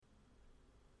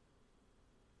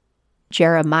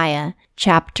Jeremiah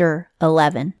chapter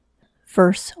 11,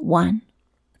 verse 1.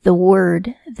 The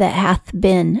word that hath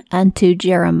been unto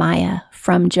Jeremiah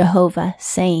from Jehovah,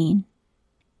 saying,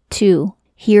 2.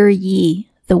 Hear ye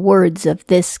the words of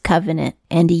this covenant,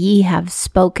 and ye have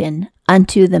spoken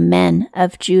unto the men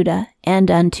of Judah and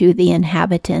unto the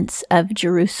inhabitants of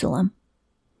Jerusalem.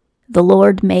 The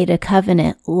Lord made a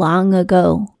covenant long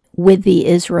ago with the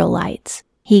Israelites.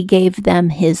 He gave them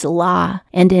his law,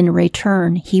 and in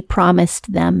return he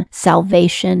promised them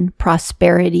salvation,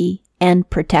 prosperity, and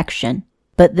protection.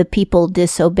 But the people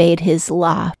disobeyed his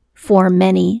law for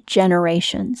many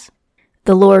generations.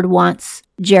 The Lord wants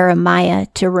Jeremiah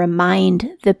to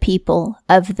remind the people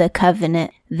of the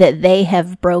covenant that they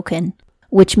have broken,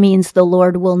 which means the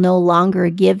Lord will no longer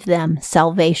give them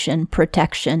salvation,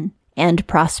 protection, and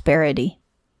prosperity.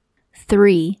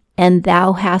 3. And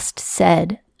thou hast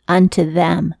said unto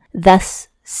them, Thus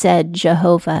said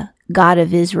Jehovah, God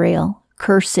of Israel,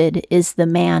 Cursed is the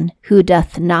man who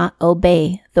doth not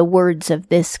obey the words of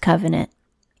this covenant.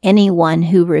 Anyone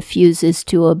who refuses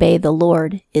to obey the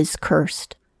Lord is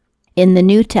cursed. In the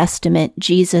New Testament,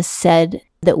 Jesus said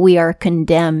that we are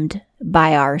condemned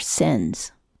by our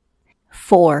sins.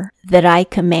 4. That I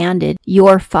commanded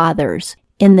your fathers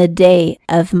in the day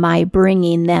of my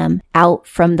bringing them out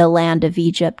from the land of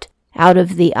Egypt, out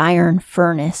of the iron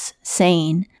furnace,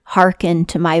 saying, Hearken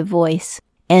to my voice,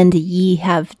 and ye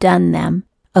have done them,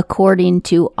 according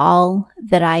to all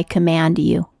that I command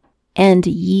you. And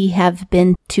ye have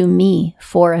been to me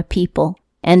for a people,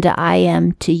 and I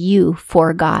am to you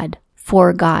for God.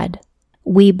 For God,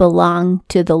 we belong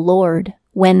to the Lord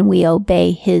when we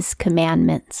obey his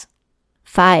commandments.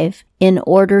 5. In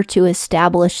order to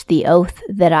establish the oath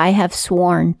that I have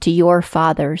sworn to your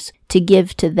fathers, to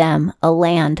give to them a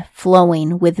land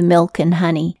flowing with milk and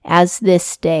honey, as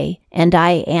this day, and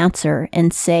I answer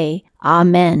and say,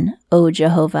 Amen, O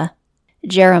Jehovah.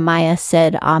 Jeremiah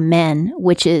said Amen,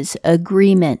 which is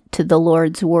agreement to the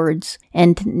Lord's words,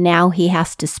 and now he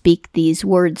has to speak these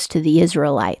words to the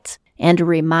Israelites and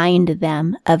remind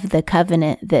them of the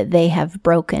covenant that they have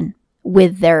broken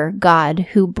with their God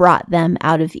who brought them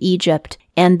out of Egypt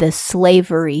and the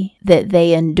slavery that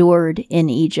they endured in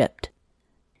Egypt.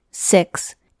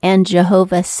 6. And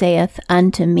Jehovah saith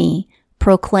unto me,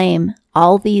 Proclaim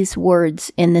all these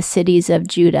words in the cities of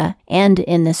Judah and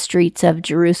in the streets of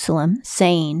Jerusalem,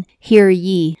 saying, Hear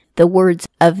ye the words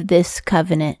of this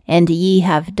covenant, and ye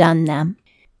have done them.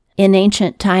 In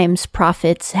ancient times,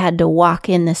 prophets had to walk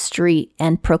in the street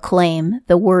and proclaim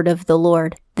the word of the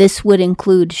Lord. This would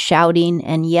include shouting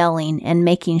and yelling and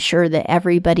making sure that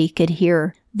everybody could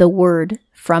hear the word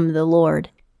from the Lord.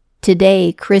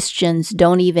 Today, Christians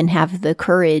don't even have the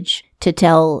courage to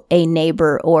tell a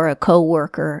neighbor or a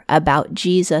coworker about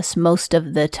Jesus most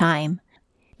of the time.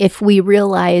 If we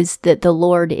realize that the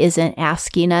Lord isn't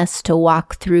asking us to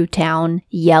walk through town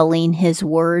yelling his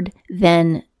word,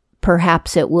 then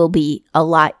perhaps it will be a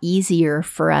lot easier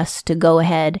for us to go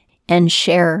ahead and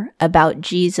share about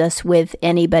Jesus with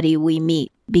anybody we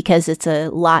meet, because it's a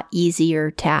lot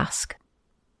easier task.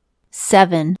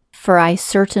 7. For I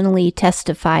certainly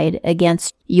testified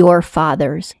against your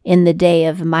fathers in the day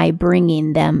of my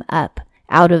bringing them up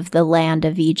out of the land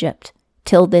of Egypt,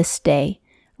 till this day,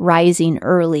 rising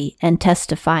early and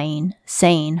testifying,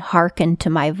 saying, Hearken to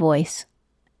my voice.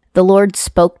 The Lord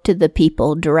spoke to the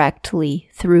people directly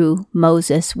through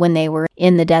Moses when they were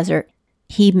in the desert.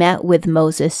 He met with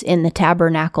Moses in the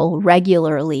tabernacle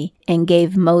regularly and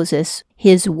gave Moses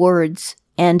his words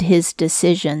and his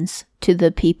decisions to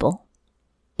the people.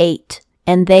 8.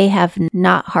 And they have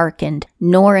not hearkened,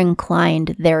 nor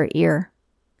inclined their ear.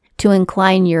 To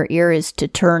incline your ear is to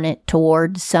turn it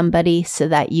towards somebody so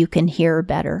that you can hear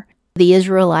better. The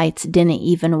Israelites didn't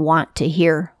even want to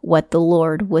hear what the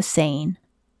Lord was saying.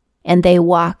 And they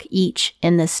walk each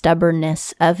in the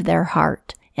stubbornness of their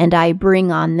heart. And I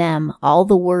bring on them all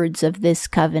the words of this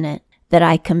covenant that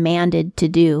I commanded to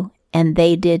do, and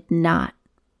they did not.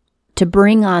 To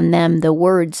bring on them the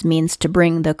words means to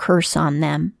bring the curse on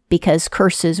them, because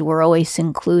curses were always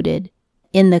included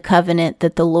in the covenant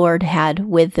that the Lord had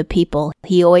with the people.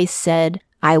 He always said,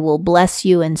 I will bless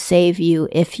you and save you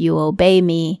if you obey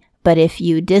me, but if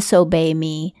you disobey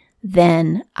me,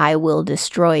 then I will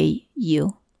destroy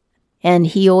you. And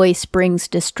he always brings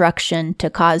destruction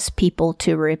to cause people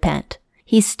to repent.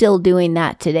 He's still doing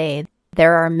that today.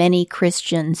 There are many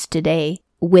Christians today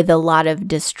with a lot of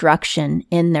destruction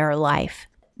in their life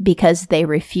because they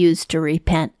refuse to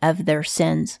repent of their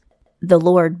sins. The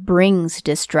Lord brings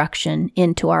destruction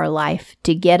into our life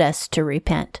to get us to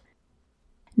repent.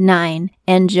 9.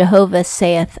 And Jehovah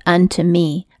saith unto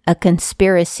me, A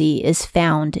conspiracy is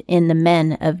found in the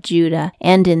men of Judah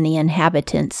and in the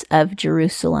inhabitants of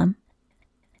Jerusalem.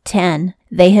 10.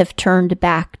 They have turned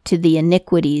back to the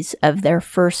iniquities of their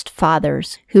first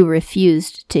fathers who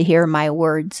refused to hear my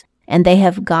words, and they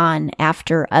have gone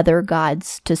after other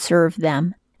gods to serve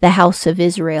them. The house of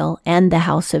Israel and the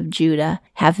house of Judah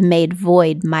have made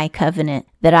void my covenant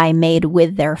that I made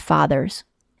with their fathers.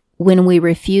 When we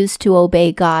refuse to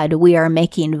obey God, we are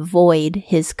making void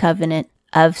his covenant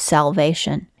of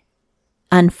salvation.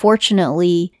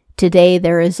 Unfortunately, today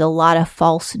there is a lot of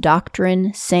false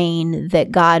doctrine saying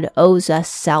that God owes us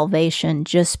salvation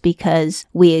just because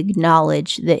we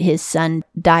acknowledge that his son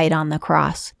died on the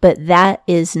cross. But that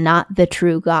is not the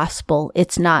true gospel.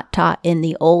 It's not taught in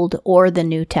the Old or the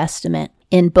New Testament.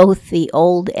 In both the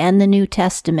Old and the New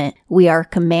Testament, we are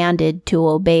commanded to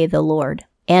obey the Lord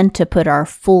and to put our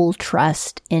full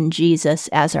trust in Jesus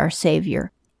as our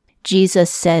Savior. Jesus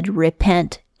said,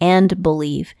 repent and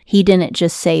believe. He didn't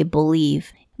just say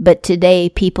believe. But today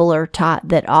people are taught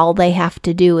that all they have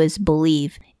to do is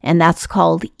believe, and that's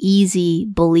called easy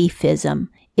beliefism.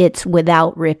 It's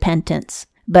without repentance.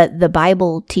 But the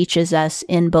Bible teaches us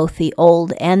in both the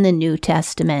Old and the New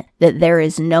Testament that there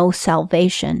is no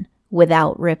salvation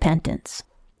without repentance.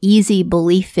 Easy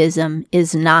beliefism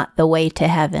is not the way to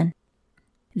heaven.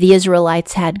 The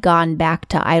Israelites had gone back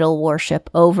to idol worship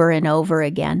over and over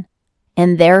again,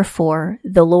 and therefore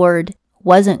the Lord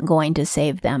wasn't going to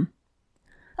save them.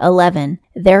 11.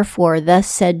 Therefore thus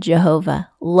said Jehovah,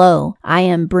 Lo, I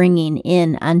am bringing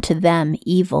in unto them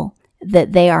evil,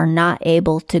 that they are not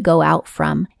able to go out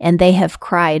from, and they have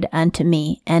cried unto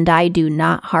me, and I do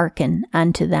not hearken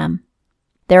unto them.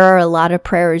 There are a lot of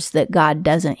prayers that God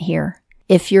doesn't hear.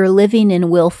 If you're living in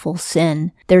willful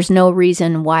sin, there's no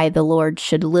reason why the Lord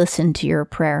should listen to your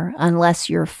prayer unless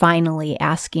you're finally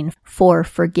asking for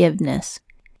forgiveness.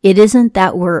 It isn't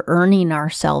that we're earning our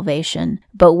salvation,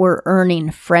 but we're earning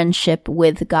friendship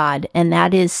with God, and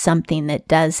that is something that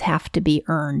does have to be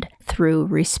earned through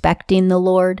respecting the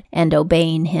Lord and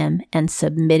obeying him and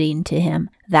submitting to him.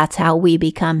 That's how we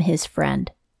become his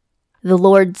friend. The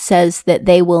Lord says that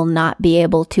they will not be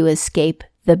able to escape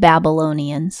the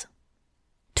Babylonians.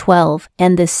 12.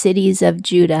 And the cities of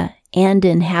Judah and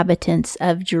inhabitants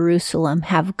of Jerusalem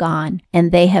have gone,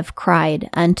 and they have cried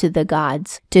unto the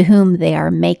gods, to whom they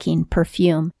are making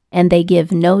perfume, and they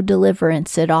give no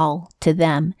deliverance at all to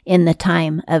them in the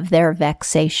time of their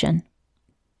vexation.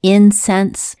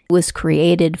 Incense was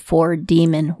created for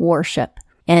demon worship,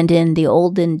 and in the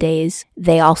olden days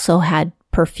they also had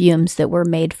perfumes that were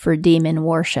made for demon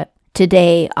worship.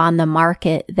 Today on the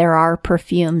market there are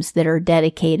perfumes that are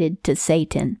dedicated to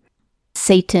Satan.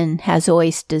 Satan has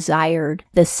always desired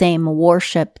the same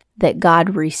worship that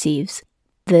God receives.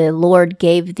 The Lord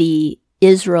gave the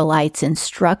Israelites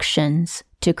instructions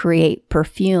to create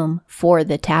perfume for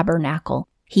the tabernacle.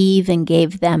 He even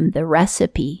gave them the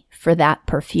recipe for that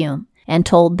perfume and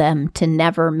told them to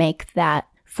never make that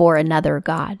for another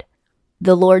god.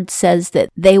 The Lord says that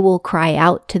they will cry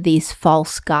out to these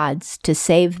false gods to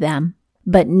save them,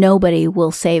 but nobody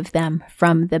will save them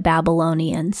from the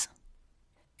Babylonians.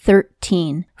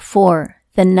 13. For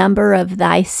the number of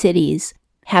thy cities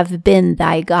have been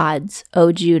thy gods,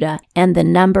 O Judah, and the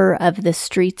number of the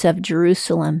streets of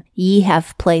Jerusalem ye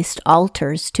have placed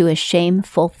altars to a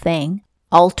shameful thing,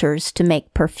 altars to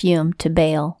make perfume to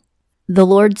Baal. The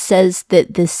Lord says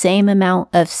that the same amount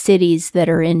of cities that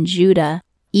are in Judah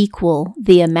equal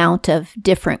the amount of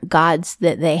different gods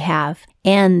that they have,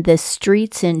 and the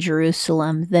streets in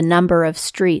Jerusalem, the number of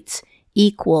streets,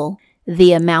 equal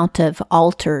the amount of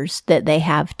altars that they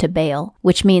have to Baal,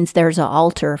 which means there's an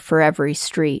altar for every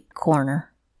street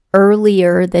corner.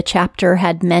 Earlier, the chapter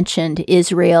had mentioned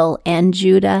Israel and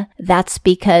Judah. That's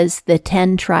because the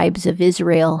 10 tribes of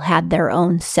Israel had their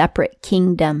own separate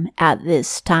kingdom at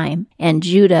this time, and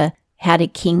Judah had a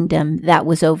kingdom that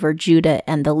was over Judah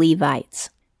and the Levites,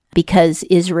 because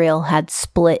Israel had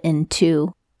split in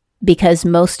two, because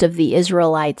most of the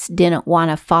Israelites didn't want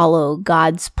to follow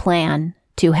God's plan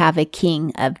to have a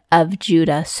king of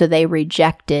Judah, so they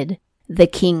rejected the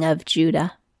king of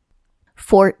Judah.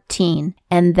 14.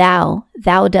 And thou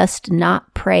dost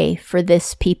not pray for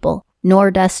this people, nor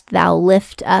dost thou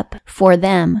lift up for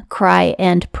them cry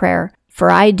and prayer, for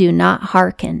I do not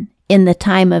hearken in the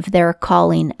time of their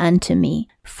calling unto me,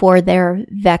 for their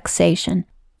vexation.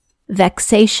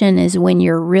 Vexation is when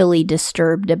you're really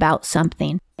disturbed about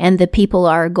something, and the people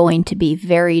are going to be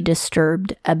very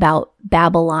disturbed about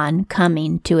Babylon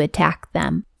coming to attack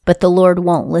them. But the Lord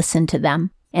won't listen to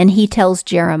them, and he tells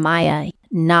Jeremiah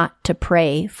not to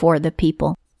pray for the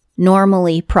people.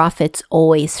 Normally, prophets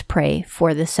always pray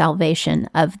for the salvation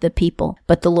of the people,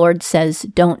 but the Lord says,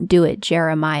 don't do it,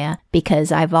 Jeremiah,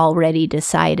 because I've already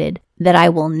decided that I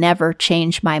will never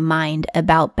change my mind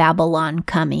about Babylon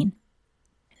coming.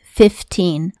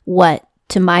 15. What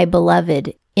to my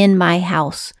beloved in my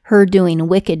house, her doing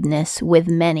wickedness with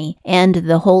many, and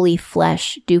the holy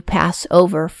flesh do pass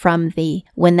over from thee.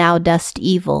 When thou dost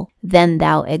evil, then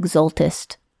thou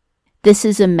exultest. This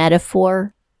is a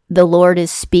metaphor. The Lord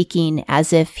is speaking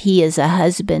as if he is a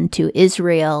husband to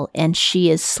Israel and she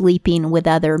is sleeping with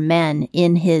other men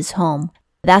in his home.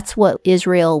 That's what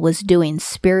Israel was doing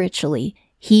spiritually.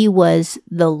 He was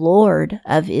the Lord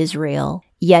of Israel,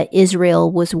 yet Israel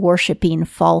was worshiping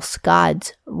false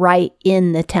gods right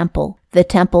in the temple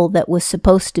that was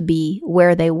supposed to be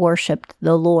where they worshiped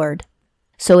the Lord.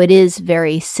 So it is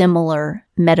very similar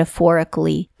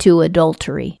metaphorically to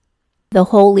adultery. The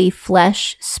holy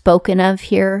flesh spoken of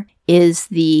here is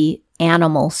the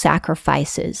animal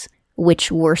sacrifices, which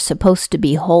were supposed to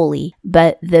be holy,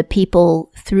 but the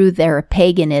people, through their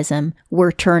paganism,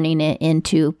 were turning it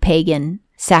into pagan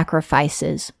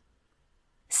sacrifices.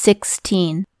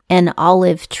 16. An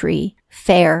olive tree,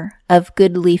 fair, of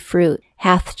goodly fruit,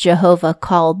 hath Jehovah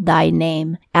called thy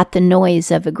name. At the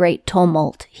noise of a great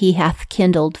tumult he hath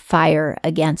kindled fire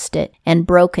against it, and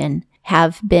broken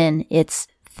have been its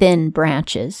thin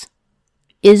branches.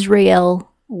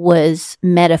 Israel was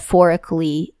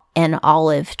metaphorically an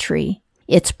olive tree.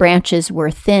 Its branches were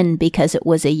thin because it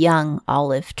was a young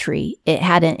olive tree. It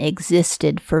hadn't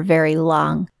existed for very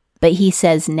long. But he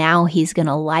says now he's going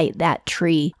to light that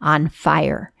tree on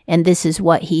fire. And this is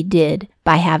what he did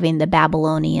by having the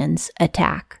Babylonians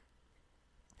attack.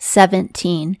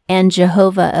 17. And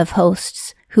Jehovah of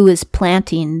hosts, who is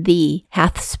planting thee,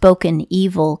 hath spoken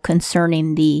evil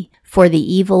concerning thee, for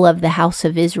the evil of the house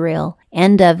of Israel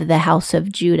and of the house of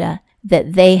Judah,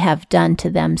 that they have done to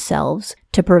themselves,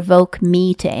 to provoke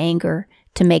me to anger,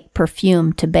 to make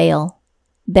perfume to Baal.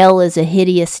 Baal is a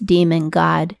hideous demon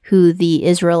god who the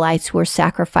Israelites were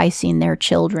sacrificing their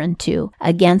children to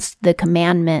against the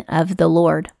commandment of the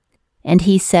Lord. And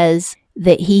he says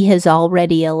that he has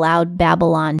already allowed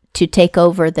Babylon to take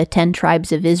over the 10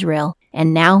 tribes of Israel,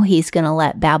 and now he's going to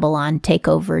let Babylon take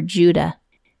over Judah.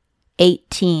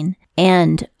 18.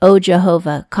 And, O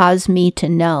Jehovah, cause me to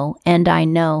know, and I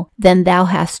know, then thou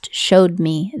hast showed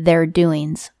me their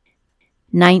doings.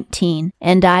 19.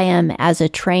 And I am as a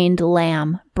trained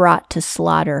lamb brought to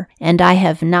slaughter, and I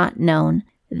have not known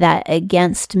that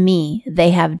against me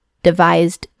they have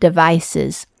devised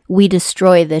devices. We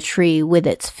destroy the tree with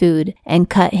its food, and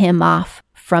cut him off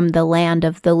from the land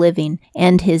of the living,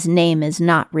 and his name is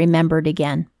not remembered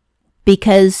again.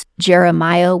 Because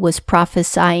Jeremiah was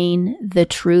prophesying the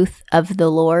truth of the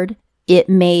Lord, it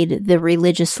made the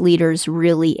religious leaders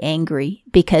really angry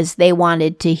because they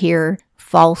wanted to hear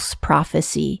false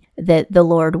prophecy that the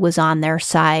Lord was on their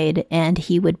side and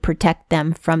he would protect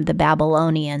them from the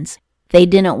Babylonians. They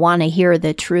didn't want to hear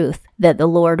the truth that the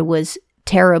Lord was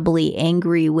terribly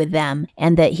angry with them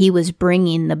and that he was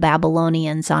bringing the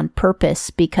Babylonians on purpose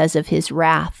because of his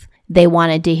wrath. They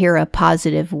wanted to hear a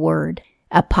positive word,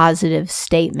 a positive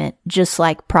statement, just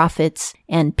like prophets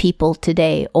and people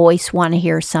today always want to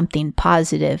hear something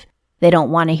positive. They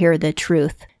don't want to hear the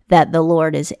truth that the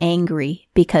Lord is angry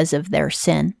because of their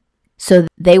sin. So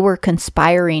they were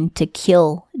conspiring to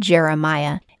kill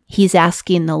Jeremiah. He's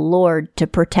asking the Lord to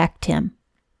protect him.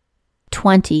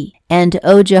 20. And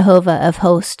O Jehovah of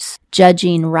hosts,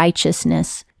 judging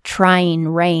righteousness, trying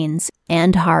reins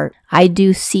and heart, I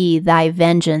do see thy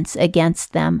vengeance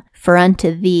against them, for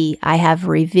unto thee I have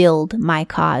revealed my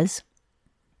cause.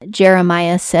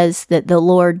 Jeremiah says that the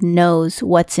Lord knows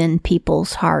what's in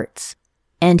people's hearts,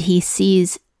 and he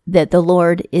sees that the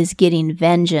Lord is getting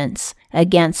vengeance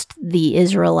against the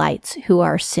Israelites who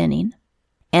are sinning.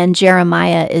 And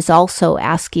Jeremiah is also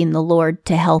asking the Lord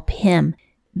to help him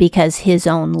because his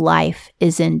own life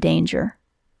is in danger.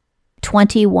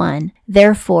 21.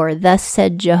 Therefore, thus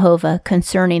said Jehovah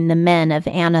concerning the men of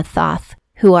Anathoth,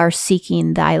 who are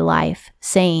seeking thy life,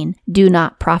 saying, do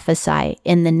not prophesy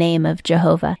in the name of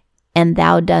Jehovah, and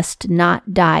thou dost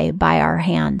not die by our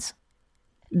hands.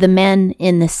 The men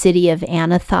in the city of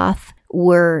Anathoth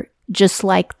were just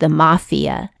like the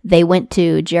mafia. They went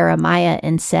to Jeremiah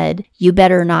and said, you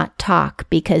better not talk,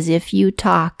 because if you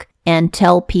talk and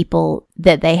tell people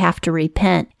that they have to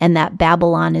repent and that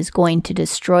Babylon is going to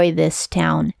destroy this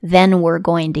town, then we're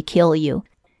going to kill you.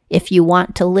 If you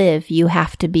want to live, you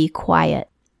have to be quiet.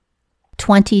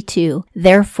 22.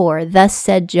 Therefore, thus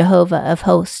said Jehovah of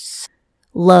hosts,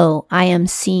 lo, I am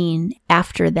seen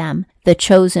after them, The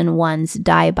chosen ones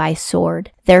die by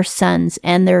sword. Their sons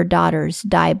and their daughters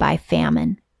die by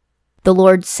famine. The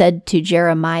Lord said to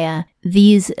Jeremiah,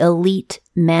 these elite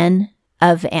men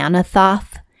of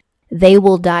Anathoth, they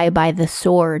will die by the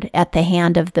sword at the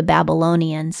hand of the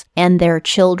Babylonians, and their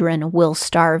children will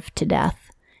starve to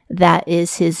death. That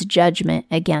is his judgment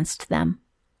against them.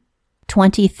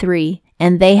 23.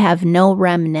 And they have no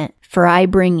remnant, for I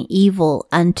bring evil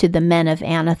unto the men of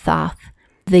Anathoth,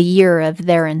 the year of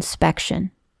their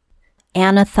inspection.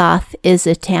 Anathoth is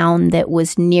a town that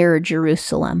was near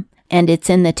Jerusalem, and it's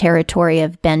in the territory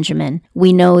of Benjamin.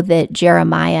 We know that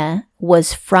Jeremiah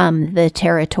was from the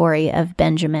territory of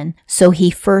Benjamin, so he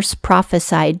first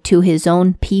prophesied to his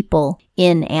own people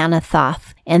in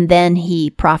Anathoth, and then he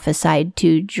prophesied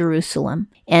to Jerusalem.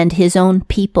 And his own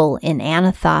people in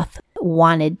Anathoth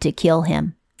wanted to kill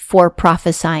him for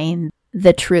prophesying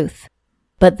the truth.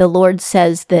 But the Lord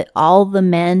says that all the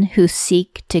men who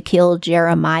seek to kill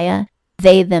Jeremiah,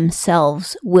 they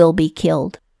themselves will be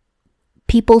killed.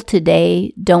 People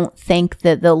today don't think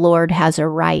that the Lord has a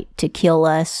right to kill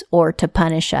us or to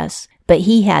punish us, but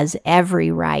he has every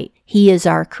right. He is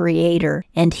our creator,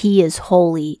 and he is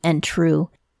holy and true.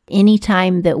 Any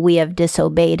time that we have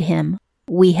disobeyed him,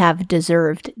 we have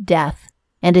deserved death.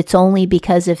 And it's only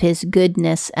because of his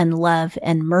goodness and love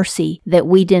and mercy that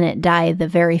we didn't die the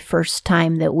very first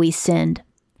time that we sinned.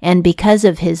 And because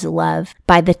of his love,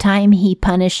 by the time he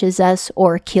punishes us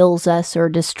or kills us or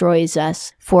destroys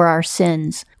us for our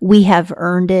sins, we have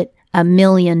earned it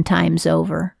 1,000,000 times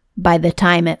over by the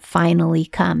time it finally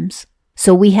comes.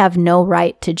 So we have no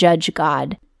right to judge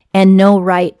God and no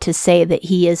right to say that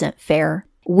he isn't fair.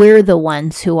 We're the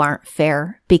ones who aren't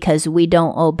fair because we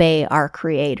don't obey our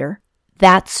Creator.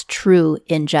 That's true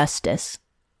injustice.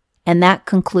 And that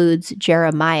concludes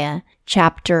Jeremiah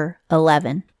chapter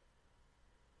 11.